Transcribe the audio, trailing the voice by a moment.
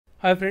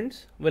Hi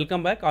friends,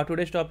 welcome back. Our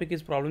today's topic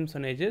is problems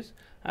on ages.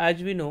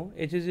 As we know,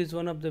 ages is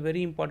one of the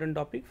very important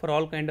topic for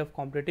all kind of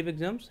competitive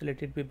exams,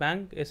 let it be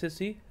bank,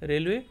 SSC,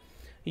 railway,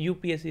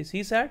 UPSC,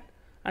 CSAT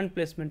and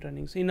placement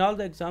runnings. In all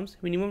the exams,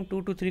 minimum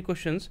 2 to 3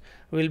 questions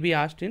will be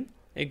asked in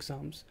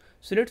exams.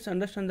 So let's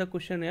understand the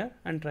question here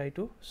and try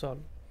to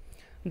solve.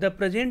 The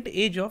present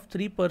age of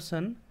 3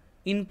 person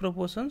in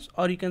proportions,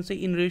 or you can say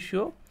in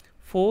ratio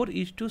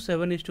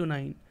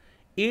 4:7:9.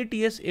 8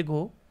 years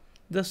ago,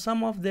 the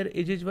sum of their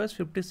ages was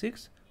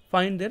 56.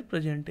 Find their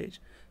present age.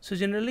 So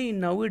generally in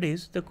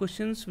nowadays the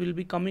questions will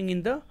be coming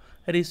in the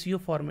ratio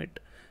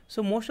format.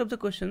 So most of the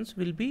questions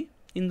will be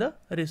in the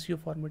ratio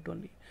format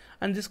only,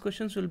 and these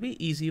questions will be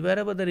easy.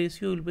 Wherever the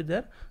ratio will be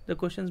there, the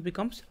questions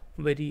becomes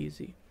very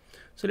easy.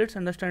 So let's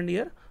understand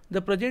here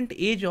the present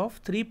age of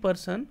 3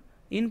 person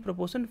in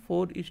proportion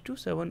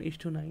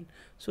 4:7:9.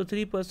 So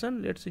 3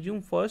 person, let's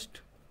assume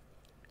first,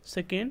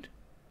 second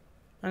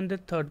and the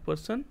third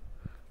person.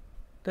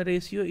 The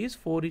ratio is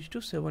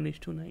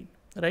 4:7:9,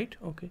 right?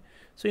 Okay,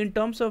 so in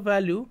terms of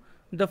value,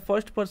 the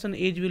first person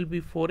age will be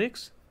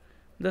 4x,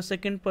 the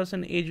second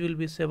person age will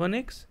be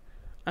 7x,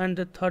 and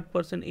the third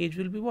person age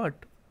will be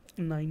what?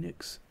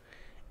 9x.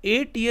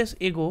 8 years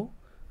ago,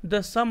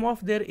 the sum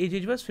of their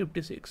ages was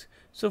 56.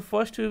 So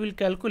first we will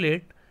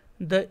calculate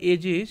the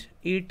ages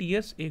 8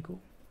 years ago.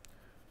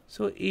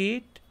 So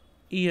 8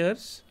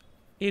 years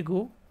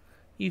ago,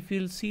 if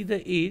you'll see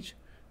the age,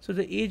 so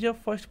the age of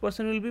first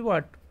person will be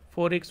what?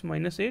 4x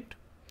minus 8.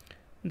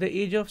 The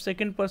age of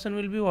second person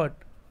will be what?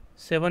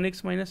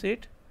 7x minus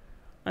 8.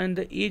 And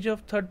the age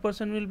of third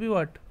person will be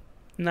what?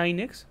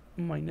 9x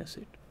minus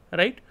 8,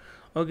 right?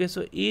 Okay,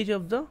 so age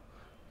of the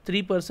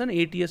 3 person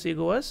 8 years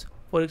ago was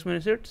 4x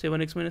minus 8,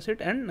 7x minus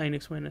 8 and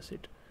 9x minus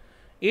 8.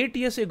 8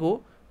 years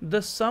ago,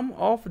 the sum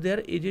of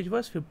their ages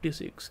was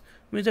 56.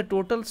 Means the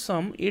total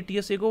sum 8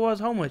 years ago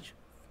was how much?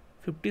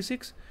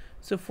 56.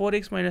 So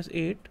 4x minus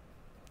 8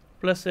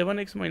 plus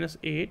 7x minus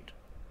 8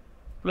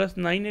 plus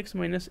 9x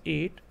minus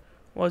 8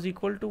 was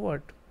equal to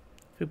what?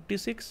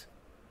 56.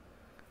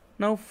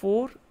 Now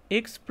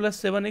 4x plus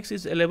 7x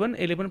is 11.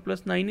 11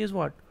 plus 9 is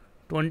what?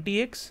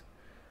 20x.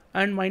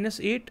 And minus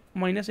 8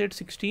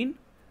 16,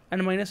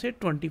 and minus 8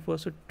 24.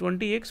 So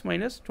 20x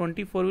minus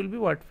 24 will be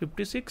what?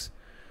 56.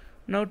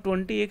 Now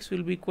 20x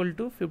will be equal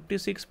to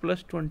 56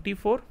 plus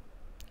 24.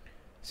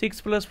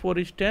 6 plus 4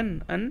 is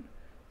 10 and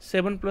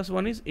 7 plus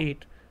 1 is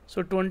 8.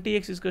 So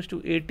 20x is equal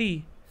to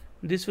 80.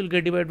 This will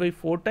get divided by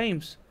 4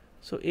 times.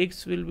 So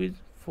x will be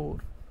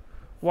 4.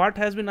 What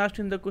has been asked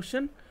in the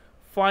question?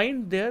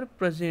 Find their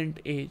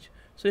present age.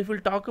 So if we'll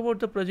talk about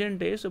the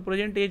present age, so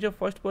present age of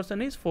first person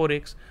is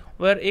 4x,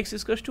 where x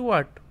is equal to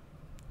what?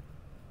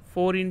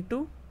 4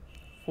 into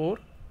 4,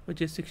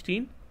 which is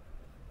 16.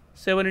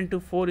 7 into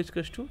 4 is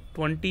equal to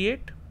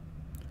 28.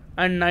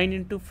 And 9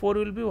 into 4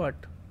 will be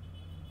what?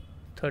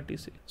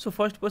 36. So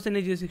first person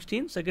age is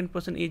 16, second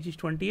person age is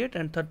 28,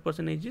 and third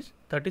person age is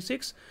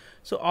 36.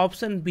 So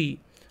option B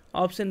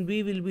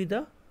will be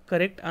the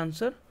correct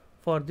answer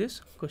for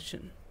this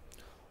question.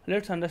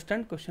 Let's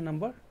understand question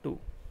number 2.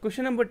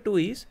 Question number 2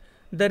 is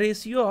the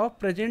ratio of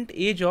present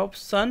age of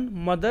son,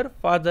 mother,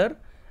 father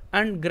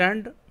and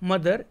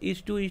grandmother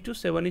is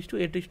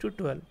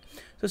 2:7:8:12.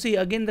 So see,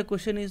 again the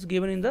question is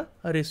given in the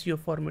ratio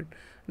format.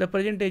 The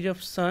present age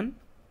of son,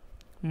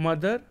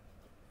 mother,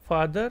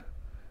 father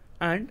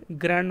and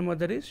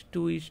grandmother is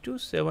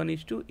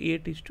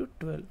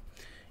 2:7:8:12.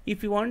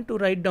 If you want to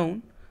write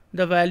down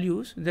the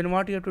values, then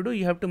what you have to do,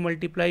 you have to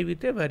multiply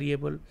with a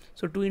variable.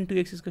 So 2 into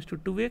x is equal to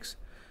 2x,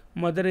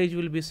 mother age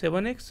will be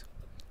 7x,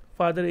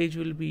 father age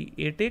will be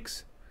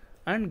 8x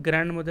and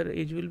grandmother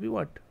age will be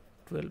what?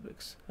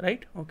 12x,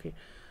 right? Okay,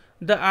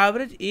 the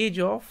average age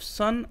of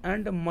son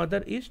and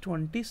mother is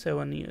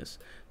 27 years.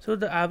 So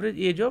the average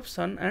age of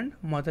son and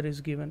mother is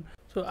given.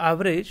 So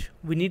average,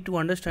 we need to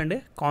understand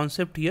a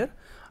concept here.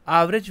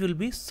 Average will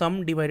be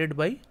sum divided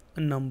by a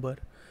number.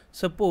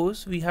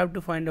 Suppose we have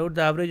to find out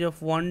the average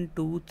of 1,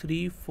 2,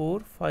 3, 4,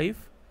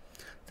 5.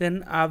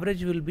 Then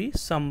average will be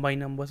sum by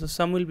number. So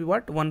sum will be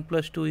what? 1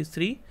 plus 2 is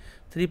 3.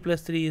 3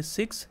 plus 3 is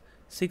 6.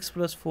 6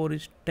 plus 4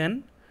 is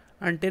 10.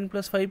 And 10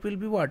 plus 5 will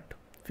be what?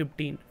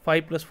 15.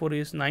 5 plus 4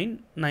 is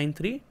 9. 9,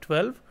 3,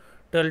 12.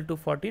 12 to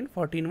 14.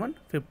 14, 1,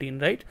 15,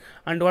 right?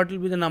 And what will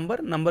be the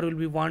number? Number will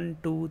be 1,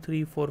 2,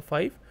 3, 4,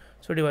 5.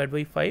 So divide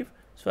by 5.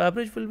 So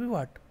average will be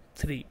what?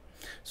 3.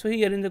 So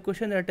here in the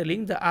question they are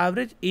telling the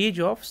average age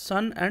of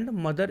son and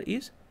mother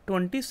is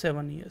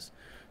 27 years.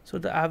 So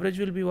the average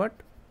will be what?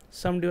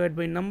 Sum divided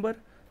by number.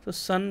 So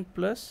son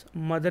plus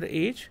mother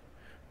age.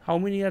 How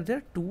many are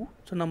there? 2.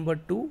 So number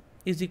 2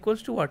 is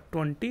equals to what?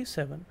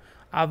 27.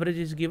 Average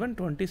is given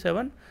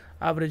 27.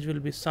 Average will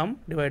be sum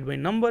divided by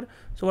number.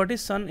 So what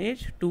is son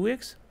age?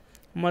 2x.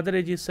 Mother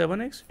age is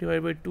 7x.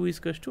 Divided by 2 is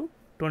equals to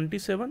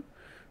 27.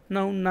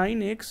 Now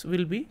 9x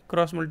will be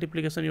cross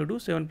multiplication you do.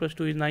 7 plus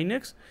 2 is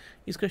 9x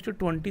is equal to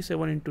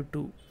 27 into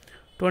 2.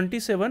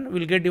 27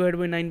 will get divided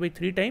by 9 by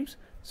 3 times.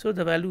 So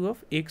the value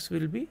of x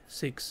will be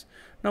 6.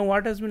 Now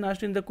what has been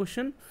asked in the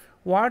question?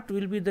 What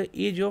will be the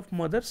age of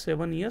mother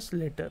 7 years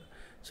later?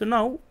 So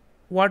now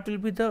what will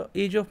be the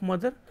age of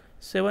mother?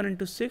 7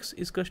 into 6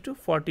 is equals to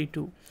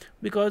 42,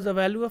 because the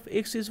value of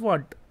x is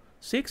what?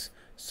 6.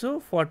 So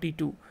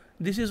 42.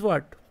 This is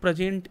what?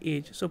 Present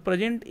age. So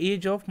present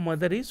age of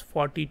mother is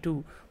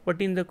 42.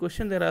 But in the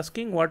question they are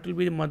asking what will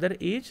be the mother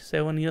age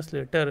 7 years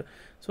later.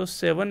 So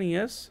 7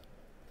 years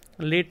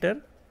later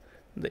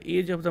the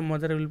age of the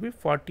mother will be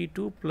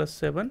 42 plus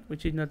 7,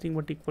 which is nothing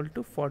but equal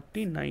to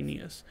 49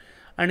 years.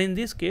 And in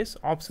this case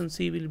option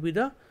C will be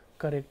the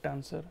correct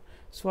answer.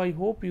 So I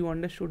hope you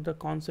understood the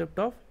concept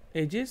of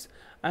ages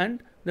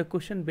and the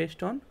question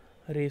based on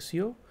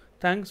ratio.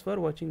 Thanks for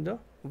watching the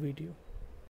video.